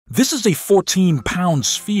This is a 14-pound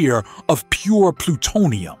sphere of pure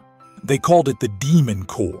plutonium. They called it the demon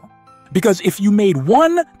core. Because if you made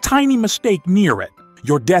one tiny mistake near it,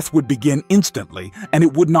 your death would begin instantly, and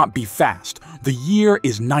it would not be fast. The year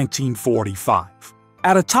is 1945.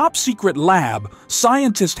 At a top-secret lab,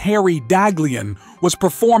 scientist Harry Daghlian was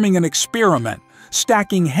performing an experiment,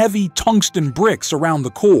 stacking heavy tungsten bricks around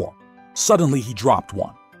the core. Suddenly, he dropped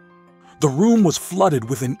one. The room was flooded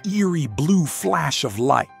with an eerie blue flash of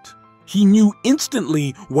light. He knew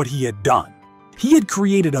instantly what he had done. He had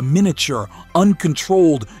created a miniature,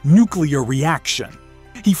 uncontrolled nuclear reaction.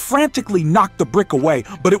 He frantically knocked the brick away,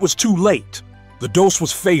 but it was too late. The dose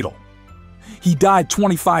was fatal. He died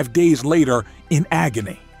 25 days later in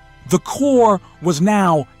agony. The core was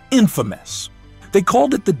now infamous. They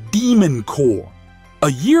called it the demon core.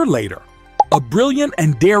 A year later, a brilliant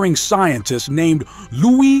and daring scientist named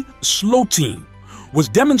Slotin was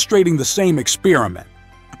demonstrating the same experiment,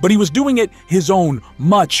 but he was doing it his own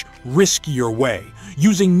much riskier way,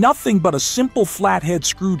 using nothing but a simple flathead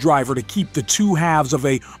screwdriver to keep the two halves of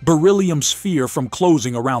a beryllium sphere from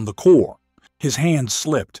closing around the core. His hand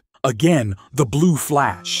slipped. Again, the blue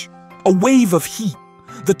flash. A wave of heat,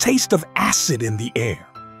 the taste of acid in the air.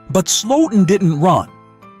 But Slotin didn't run.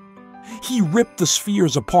 He ripped the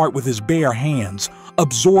spheres apart with his bare hands,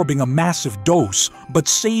 absorbing a massive dose, but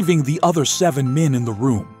saving the other 7 men in the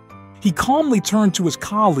room. He calmly turned to his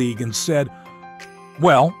colleague and said,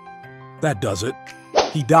 "Well, that does it."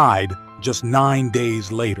 He died just 9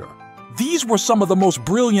 days later. These were some of the most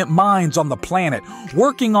brilliant minds on the planet,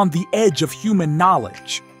 working on the edge of human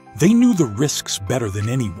knowledge. They knew the risks better than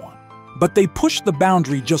anyone, but they pushed the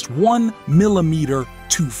boundary just 1 millimeter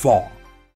too far.